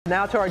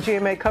Now to our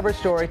GMA cover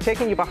story,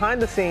 taking you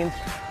behind the scenes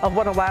of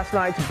one of last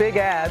night's big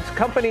ads.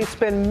 Companies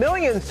spend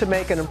millions to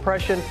make an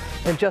impression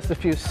in just a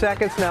few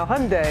seconds. Now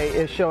Hyundai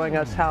is showing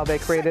us how they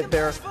created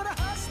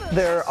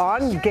their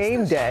on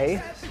game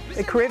day.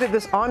 They created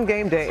this on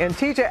game day. And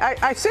TJ,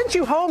 I sent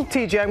you home,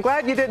 TJ. I'm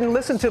glad you didn't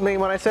listen to me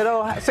when I said,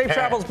 oh, safe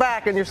travels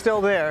back, and you're still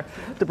there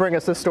to bring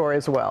us this story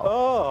as well.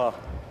 Oh.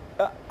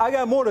 I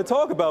got more to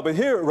talk about, but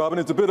here, Robin,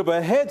 it's a bit of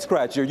a head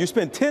scratcher. You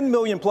spend $10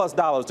 million+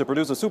 to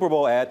produce a Super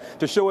Bowl ad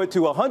to show it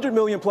to 100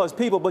 million+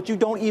 people, but you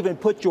don't even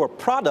put your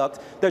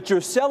product that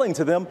you're selling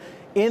to them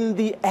in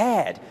the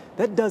ad.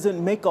 That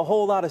doesn't make a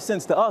whole lot of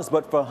sense to us,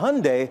 but for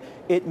Hyundai,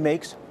 it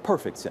makes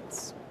perfect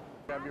sense.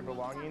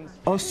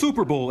 A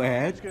Super Bowl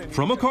ad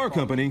from a car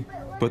company,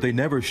 but they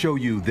never show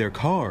you their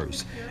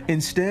cars.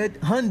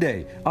 Instead,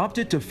 Hyundai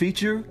opted to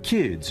feature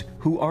kids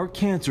who are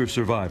cancer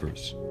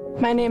survivors.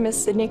 My name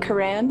is Sydney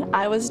Karan.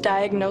 I was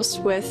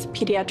diagnosed with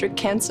pediatric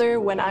cancer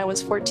when I was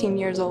 14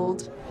 years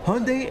old.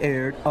 Hyundai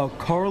aired a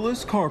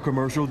carless car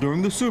commercial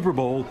during the Super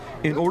Bowl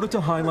in order to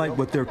highlight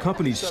what their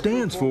company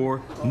stands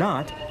for,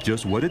 not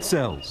just what it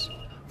sells.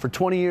 For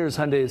 20 years,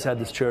 Hyundai has had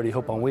this charity,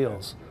 Hope on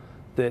Wheels,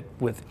 that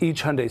with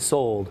each Hyundai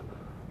sold,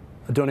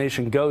 a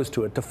donation goes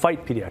to it to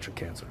fight pediatric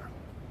cancer.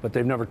 But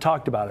they've never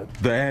talked about it.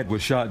 The ad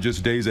was shot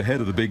just days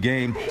ahead of the big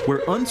game,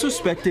 where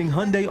unsuspecting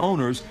Hyundai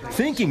owners,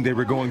 thinking they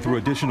were going through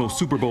additional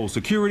Super Bowl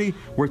security,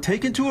 were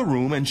taken to a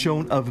room and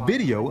shown a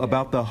video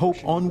about the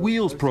Hope on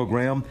Wheels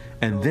program,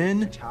 and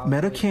then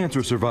met a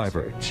cancer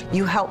survivor.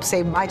 You helped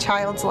save my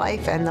child's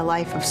life and the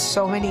life of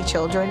so many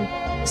children.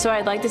 So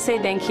I'd like to say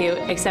thank you,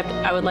 except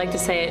I would like to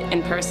say it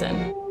in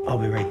person. I'll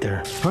be right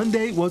there.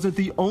 Hyundai wasn't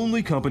the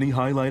only company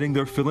highlighting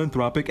their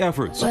philanthropic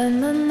efforts.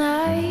 When the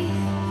night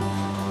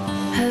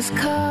has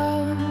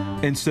come.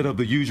 Instead of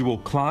the usual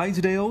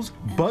Clydesdales,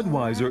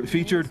 Budweiser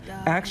featured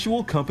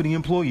actual company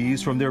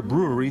employees from their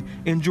brewery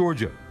in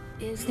Georgia.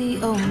 Is the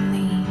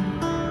only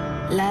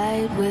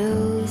light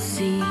we'll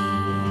see.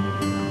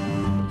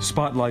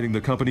 Spotlighting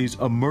the company's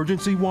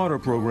emergency water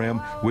program,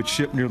 which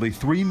shipped nearly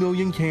 3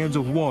 million cans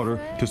of water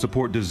to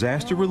support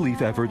disaster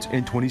relief efforts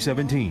in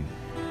 2017.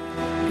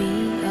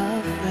 Be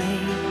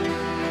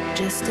afraid,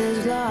 just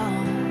as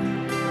long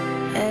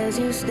as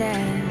you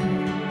stand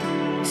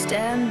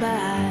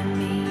by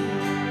me.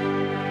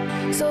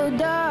 So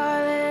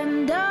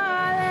darling,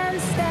 darling,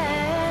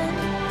 stand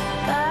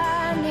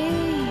by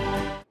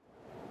me.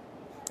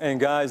 And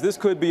guys, this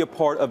could be a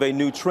part of a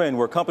new trend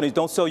where companies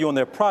don't sell you on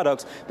their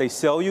products, they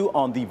sell you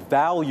on the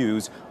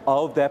values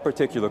of that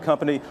particular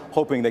company,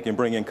 hoping they can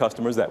bring in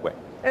customers that way.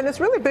 And it's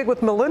really big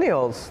with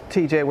millennials,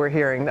 TJ, we're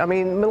hearing. I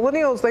mean,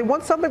 millennials, they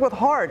want something with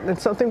heart and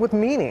something with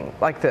meaning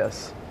like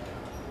this.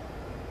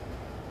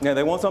 Yeah,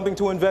 they want something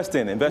to invest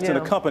in a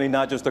company,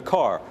 not just a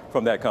car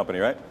from that company,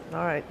 right?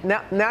 All right.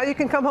 Now you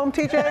can come home,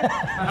 TJ?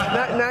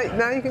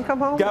 now you can come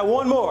home? Got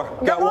one more.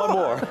 Got one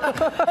more.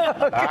 Okay.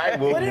 All right,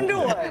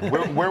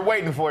 we're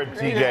waiting for it,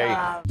 TJ.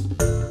 Yeah.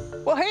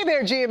 Well, hey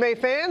there, GMA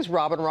fans.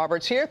 Robin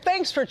Roberts here.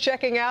 Thanks for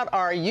checking out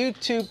our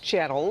YouTube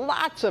channel.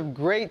 Lots of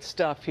great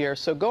stuff here.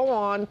 So go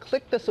on,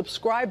 click the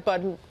subscribe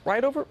button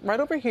right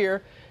over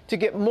here to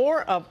get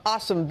more of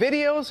awesome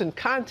videos and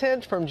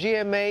content from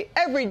GMA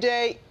every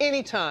day,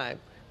 anytime.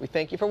 We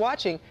thank you for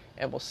watching,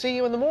 and we'll see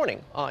you in the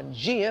morning on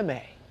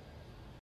GMA.